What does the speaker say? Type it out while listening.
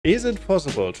Is it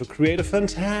possible to create a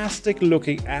fantastic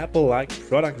looking Apple-like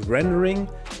product rendering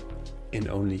in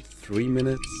only 3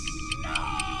 minutes?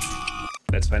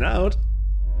 Let's find out.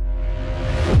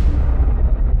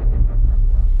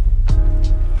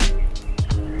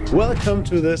 Welcome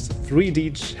to this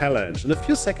 3D challenge. In a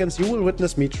few seconds you will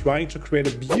witness me trying to create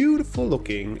a beautiful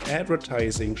looking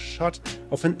advertising shot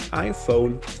of an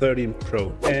iPhone 13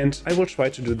 Pro. And I will try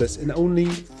to do this in only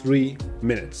 3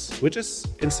 minutes, which is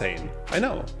insane, I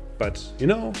know. But you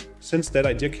know, since that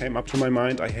idea came up to my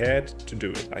mind, I had to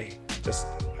do it. I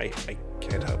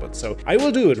can't help it. So I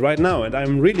will do it right now, and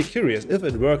I'm really curious if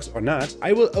it works or not.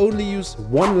 I will only use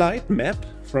one light map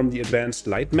from the advanced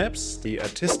light maps, the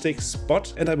artistic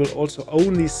spot, and I will also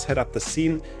only set up the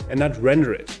scene and not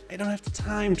render it. I don't have the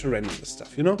time to render this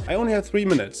stuff, you know? I only have 3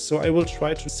 minutes, so I will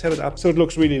try to set it up so it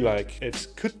looks really like it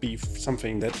could be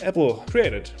something that Apple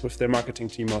created with their marketing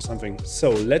team or something.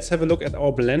 So let's have a look at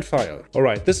our blend file. All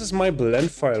right, this is my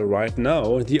blend file right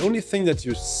now. The only thing that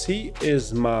you see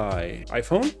is my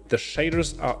iPhone. The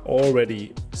shaders are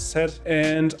already set,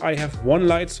 and I have one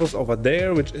light source over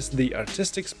there, which is the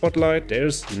artistic spotlight.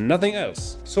 There's nothing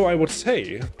else. So I would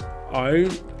say I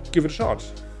give it a shot.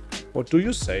 What do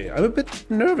you say? I'm a bit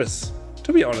nervous,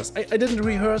 to be honest. I didn't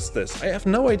rehearse this. I have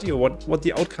no idea what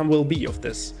the outcome will be of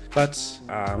this, but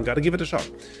I'm gonna give it a shot.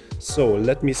 So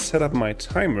let me set up my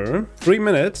timer. 3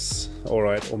 minutes. All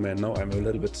right. Oh man, now I'm a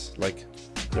little bit like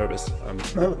nervous.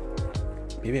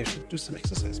 Maybe I should do some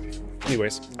exercise before.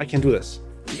 Anyways, I can do this.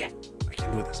 Yeah, I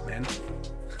can do this, man.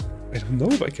 I don't know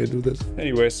if I can do this.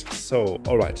 Anyways, so,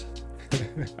 all right.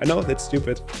 I know that's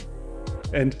stupid.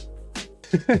 And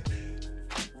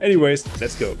anyways,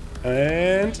 let's go.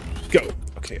 And go.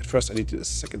 Okay, at first I need a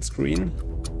second screen.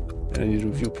 And I need a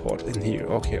viewport in here.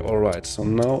 Okay, all right. So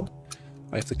now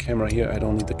I have the camera here. I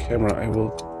don't need the camera. I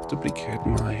will duplicate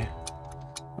my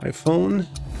iPhone.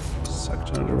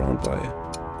 Turn it around by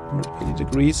 180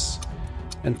 degrees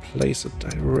and place it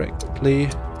directly.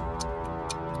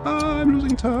 I'm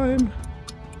losing time.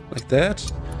 Like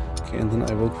that. Okay, and then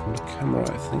I will, from the camera,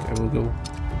 I think I will go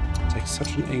take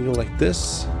such an angle like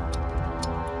this.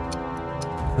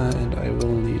 And I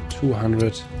will need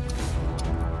 200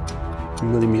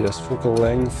 millimeters focal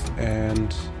length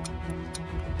and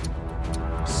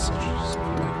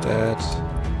something like that.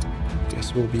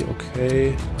 Guess we'll be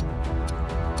okay.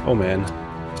 Oh man,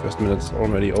 first minute's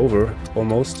already over,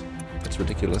 almost. It's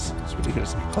ridiculous. It's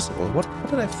ridiculous. Impossible. What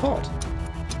did I thought?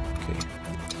 Okay.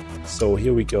 So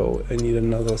here we go. I need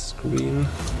another screen.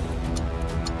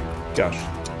 Gosh.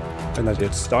 And I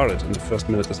did started and the first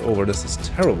minute is over. This is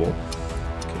terrible.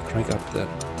 Okay, crank up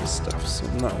this stuff. So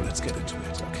now let's get into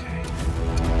it. Okay.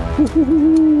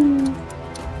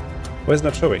 Why is it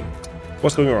not showing?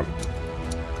 What's going on?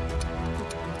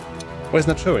 Why is it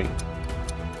not showing?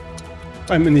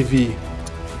 I'm in EV.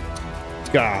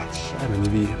 Gosh, I'm in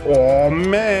EV. Oh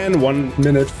man, 1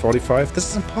 minute 45. This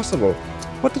is impossible.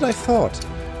 What did I thought?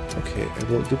 Okay, I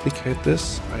will duplicate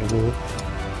this. I will.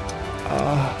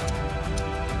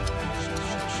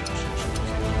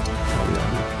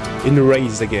 In the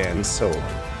race again. So,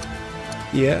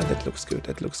 yeah, that looks good.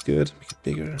 That looks good. Make it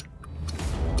bigger.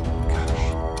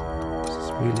 Gosh, this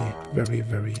is really very,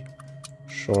 very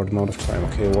short amount of time.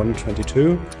 Okay,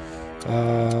 1:22.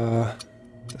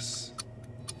 This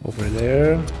over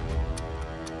there.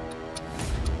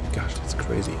 Gosh, that's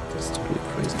crazy. That's totally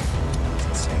crazy. That's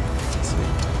insane. That's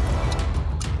insane.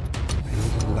 I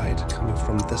need a light coming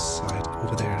from this side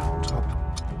over there on top.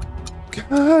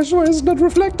 Gosh, why is it not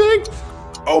reflecting?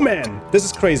 Oh man, this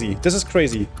is crazy. This is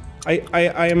crazy.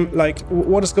 I am like,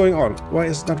 what is going on? Why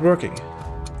is it not working?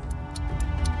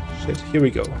 Shit, here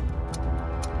we go.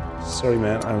 Sorry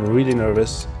man, I'm really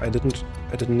nervous. I didn't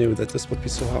know that this would be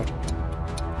so hard.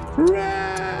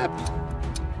 Crap!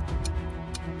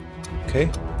 Okay,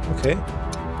 okay,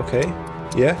 okay.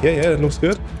 Yeah, that looks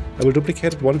good. I will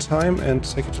duplicate it one time and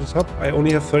take it to the top. I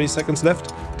only have 30 seconds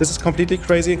left. This is completely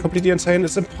crazy and completely insane.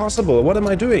 It's impossible. What am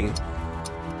I doing?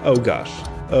 Oh gosh.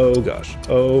 Oh gosh.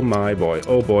 Oh my boy.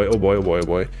 Oh boy, oh boy, oh boy, oh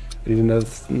boy. I need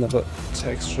another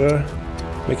texture.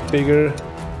 Make it bigger.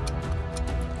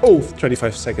 Oh,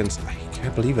 25 seconds. I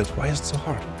can't believe it. Why is it so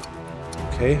hard?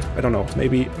 Okay, I don't know.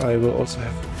 Maybe I will also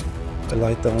have a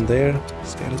light down there.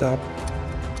 Scale it up.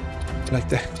 Like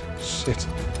that. Shit.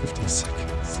 15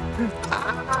 seconds.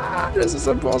 This is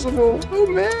impossible. Oh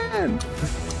man.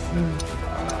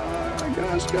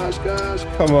 Gosh.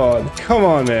 Come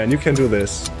on, man. You can do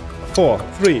this. 4,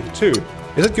 3, 2.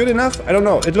 Is it good enough? I don't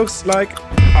know. It looks like...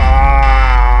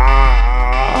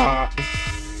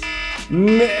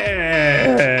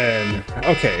 Man.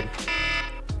 Okay.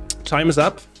 Time is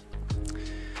up.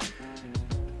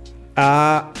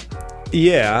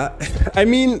 Yeah, I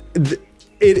mean,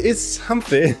 it is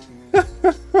something.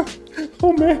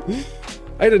 Oh man,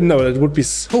 I didn't know that it would be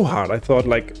so hard. I thought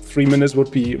like 3 minutes would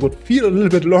feel a little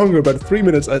bit longer, but 3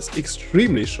 minutes is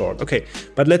extremely short. Okay,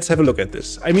 but let's have a look at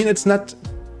this. I mean, it's not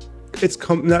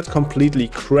completely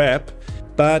crap,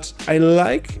 but I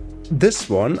like this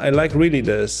one. I like really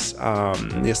this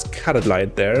cutted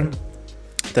light there.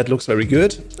 That looks very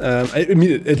good. I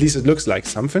mean, at least it looks like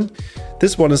something.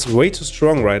 This one is way too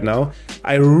strong right now.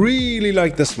 I really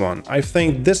like this one. I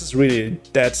think this is really,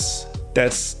 that's a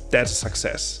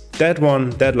success.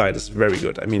 That light is very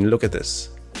good. I mean, look at this.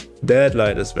 That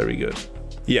light is very good.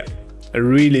 Yeah, I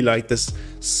really like this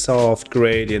soft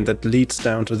gradient that leads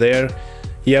down to there.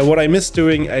 Yeah, what I missed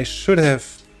doing, I should have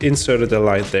inserted a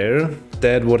light there.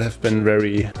 That would have been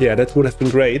that would have been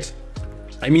great.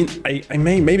 I mean,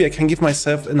 maybe I can give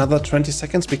myself another 20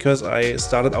 seconds because I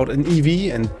started out in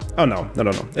EV and... Oh, no.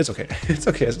 It's okay. It's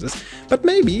okay as it is. But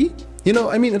maybe, you know,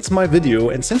 I mean, it's my video.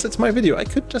 And since it's my video, I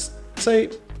could just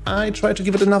say, I try to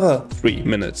give it another 3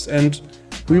 minutes and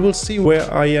we will see where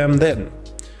I am then.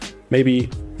 Maybe,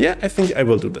 yeah, I think I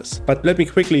will do this. But let me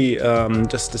quickly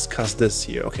just discuss this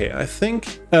here. Okay, I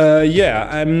think, yeah,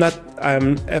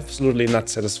 I'm absolutely not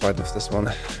satisfied with this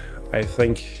one. I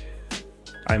think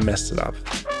I messed it up.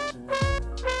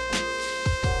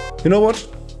 You know what?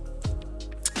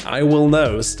 I will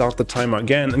now start the timer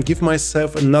again and give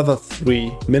myself another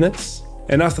 3 minutes.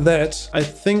 And after that, I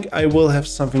think I will have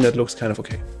something that looks kind of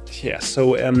okay. Yeah,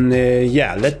 so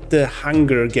yeah, let the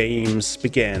Hunger Games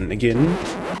begin again.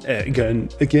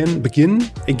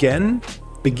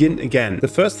 Begin again. The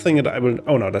first thing that I will...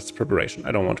 Oh no, that's preparation.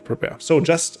 I don't want to prepare. So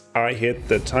just I hit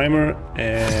the timer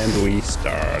and we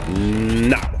start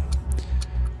now.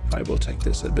 I will take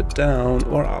this a bit down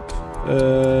or up.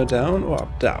 Down or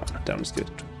up? Down. Down is good.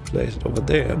 Place it over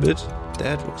there a bit.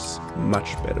 That looks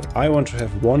much better. I want to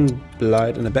have one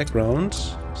light in the background.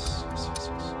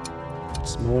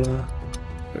 Smaller.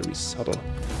 Very subtle.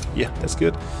 Yeah, that's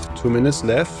good. 2 minutes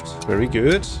left. Very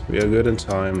good. We are good in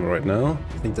time right now.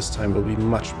 I think this time will be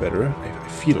much better. I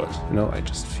feel it, you know, I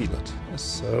just feel it.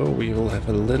 So we will have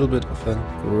a little bit of a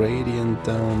gradient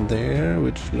down there,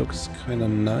 which looks kind of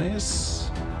nice.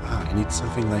 I need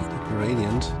something like a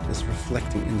gradient that's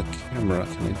reflecting in the camera.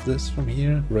 Can I do this from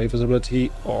here? Ray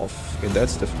visibility off. Okay,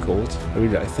 that's difficult.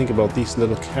 I think about these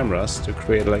little cameras to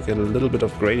create like a little bit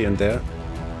of gradient there.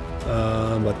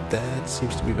 But that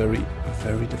seems to be very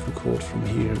difficult from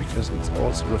here because it's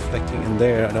also reflecting in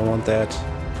there. I don't want that.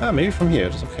 Maybe from here.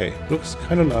 It's okay. Looks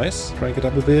kind of nice. Crank it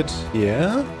up a bit.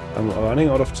 Yeah. I'm running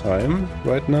out of time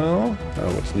right now.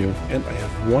 Oh, what's new? And I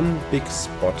have one big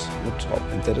spot on the top,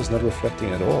 and that is not reflecting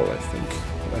at all, I think.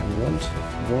 I want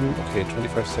one... Okay,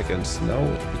 25 seconds. Now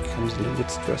it becomes a little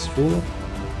bit stressful. A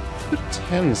bit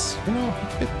tense. You know,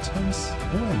 a bit tense.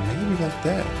 Oh, maybe like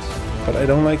that. But I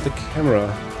don't like the camera.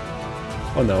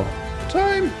 Oh no.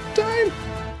 Time! Time!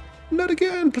 Not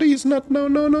again, please! Not... No.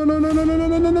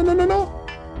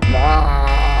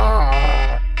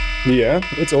 Yeah,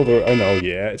 it's over. I know,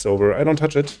 yeah, it's over. I don't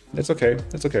touch it. It's okay.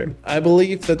 It's okay. I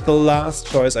believe that the last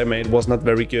choice I made was not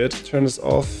very good. Turn this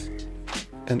off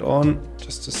and on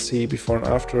just to see before and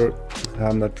after.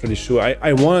 I'm not pretty sure.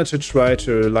 I wanted to try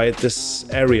to light this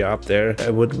area up there.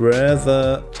 I would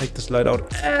rather take this light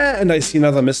out. And I see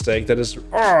another mistake. That is...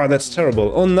 Oh, that's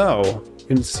terrible. Oh no. You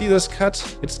can see this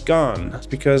cut? It's gone. It's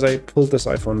because I pulled this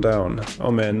iPhone down.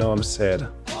 Oh man, now I'm sad.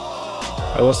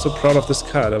 I was so proud of this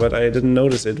cut, but I didn't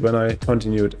notice it when I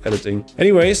continued editing.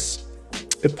 Anyways,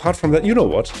 apart from that, you know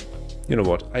what?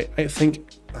 I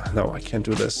think... No, I can't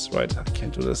do this, right? I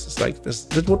can't do this. It's like this.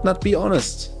 That would not be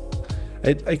honest.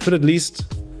 I could at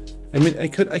least... I mean, I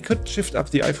could shift up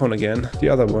the iPhone again. The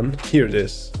other one. Here it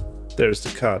is. There's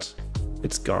the cut.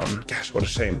 It's gone. Gosh, what a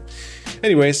shame.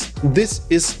 Anyways, this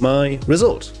is my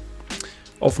result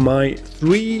of my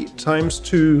 3 times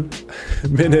 2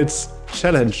 minutes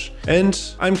challenge,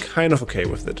 and I'm kind of okay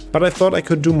with it. But I thought I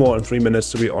could do more in 3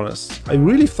 minutes, to be honest. I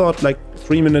really thought like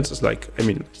 3 minutes is like, I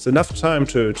mean, it's enough time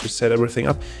to set everything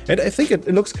up. And I think it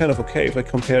looks kind of okay if I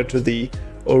compare to the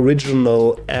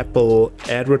original Apple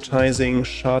advertising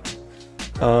shot.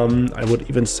 I would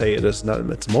even say it's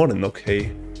more than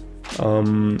okay.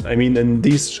 I mean, in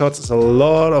these shots is a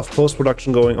lot of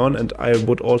post-production going on, and I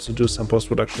would also do some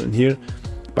post-production in here.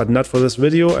 But not for this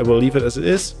video. I will leave it as it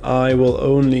is. I will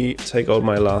only take out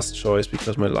my last choice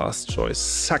because my last choice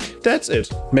sucked. That's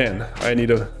it. Man, I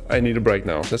need I need a break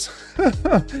now. This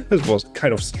was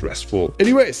kind of stressful.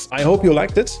 Anyways, I hope you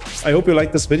liked it. I hope you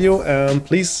liked this video.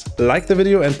 Please like the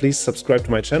video and please subscribe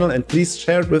to my channel, and please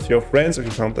share it with your friends if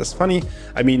you found this funny.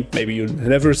 I mean, maybe you've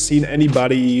never seen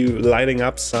anybody lighting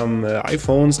up some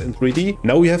iPhones in 3D.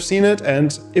 Now we have seen it,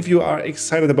 and if you are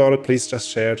excited about it, please just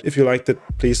share it. If you liked it,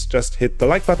 please just hit the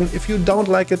like button. If you don't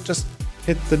like it, just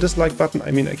hit the dislike button.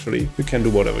 I mean, actually, you can do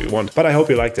whatever you want, but I hope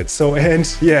you liked it. So,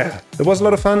 and yeah, it was a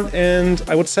lot of fun, and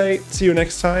I would say see you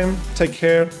next time. Take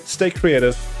care, stay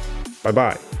creative.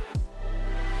 Bye-bye.